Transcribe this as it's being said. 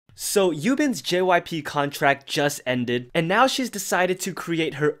So Yubin's JYP contract just ended, and now she's decided to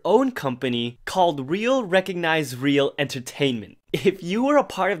create her own company called Real Recognize Real Entertainment. If you were a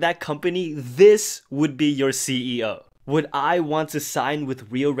part of that company, this would be your CEO. Would I want to sign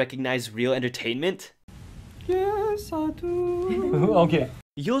with Real Recognize Real Entertainment? Yes, I do. Okay.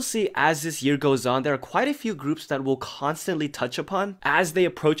 You'll see as this year goes on, there are quite a few groups that we'll constantly touch upon as they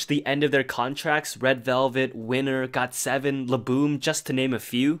approach the end of their contracts. Red Velvet, Winner, GOT7, Laboom, just to name a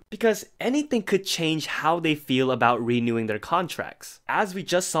few, because anything could change how they feel about renewing their contracts. As we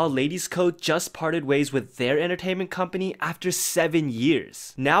just saw, Ladies Code just parted ways with their entertainment company after 7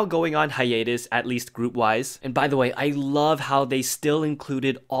 years, now going on hiatus, at least group-wise. And by the way, I love how they still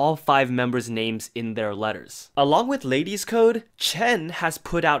included all 5 members' names in their letters. Along with Ladies Code, Chen has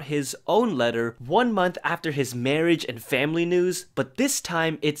put out his own letter 1 month after his marriage and family news, but this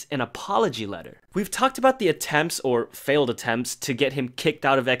time it's an apology letter. We've talked about the attempts, or failed attempts, to get him kicked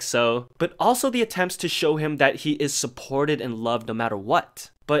out of EXO, but also the attempts to show him that he is supported and loved no matter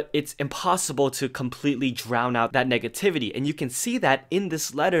what. But it's impossible to completely drown out that negativity, and you can see that in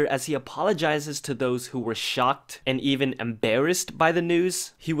this letter as he apologizes to those who were shocked and even embarrassed by the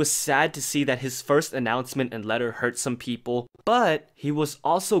news. He was sad to see that his first announcement and letter hurt some people, but he was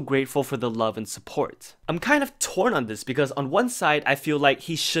also grateful for the love and support. I'm kind of torn on this because on one side I feel like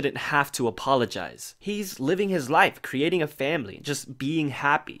he shouldn't have to apologize. He's living his life, creating a family, just being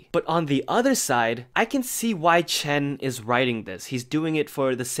happy. But on the other side, I can see why Chen is writing this. He's doing it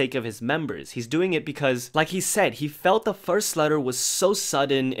for the sake of his members. He's doing it because, like he said, he felt the first letter was so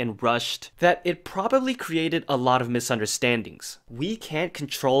sudden and rushed that it probably created a lot of misunderstandings. We can't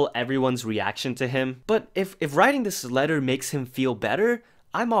control everyone's reaction to him, but if writing this letter makes him feel better,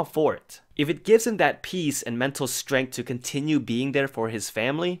 I'm all for it. If it gives him that peace and mental strength to continue being there for his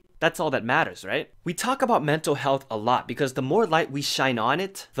family, that's all that matters, right? We talk about mental health a lot because the more light we shine on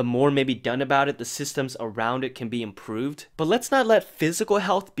it, the more may be done about it, the systems around it can be improved. But let's not let physical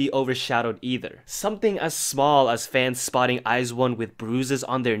health be overshadowed either. Something as small as fans spotting IZONE with bruises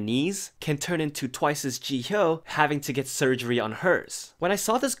on their knees can turn into twice as Jihyo having to get surgery on hers. When I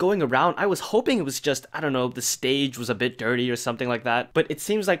saw this going around, I was hoping it was just, I don't know, the stage was a bit dirty or something like that. But it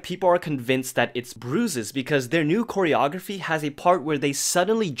seems like people are convinced that it's Bruises because their new choreography has a part where they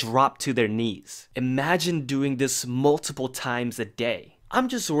suddenly drop to their knees. Imagine doing this multiple times a day. I'm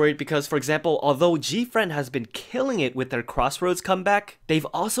just worried because, for example, although G-Friend has been killing it with their Crossroads comeback, they've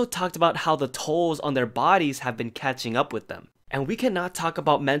also talked about how the tolls on their bodies have been catching up with them. And we cannot talk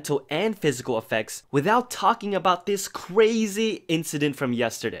about mental and physical effects without talking about this crazy incident from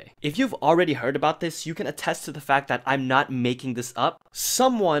yesterday. If you've already heard about this, you can attest to the fact that I'm not making this up.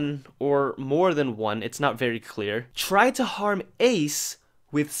 Someone, or more than one, it's not very clear, tried to harm A.C.E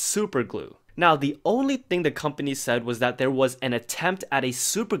with super glue. Now, the only thing the company said was that there was an attempt at a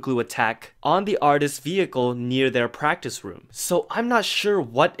super glue attack on the artist's vehicle near their practice room. So I'm not sure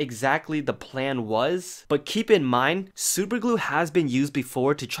what exactly the plan was, but keep in mind, super glue has been used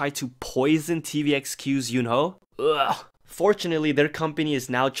before to try to poison TVXQ's Yunho. Ugh. Fortunately, their company is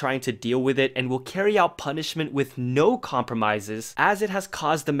now trying to deal with it and will carry out punishment with no compromises, as it has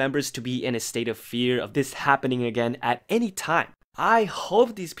caused the members to be in a state of fear of this happening again at any time. I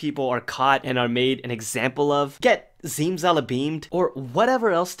hope these people are caught and are made an example of, get Zimzalabeamed, or whatever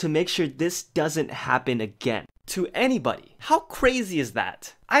else to make sure this doesn't happen again. To anybody. How crazy is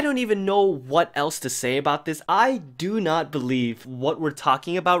that? I don't even know what else to say about this. I do not believe what we're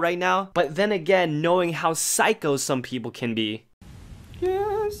talking about right now, but then again, knowing how psycho some people can be.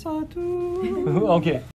 Yes, I do. Okay.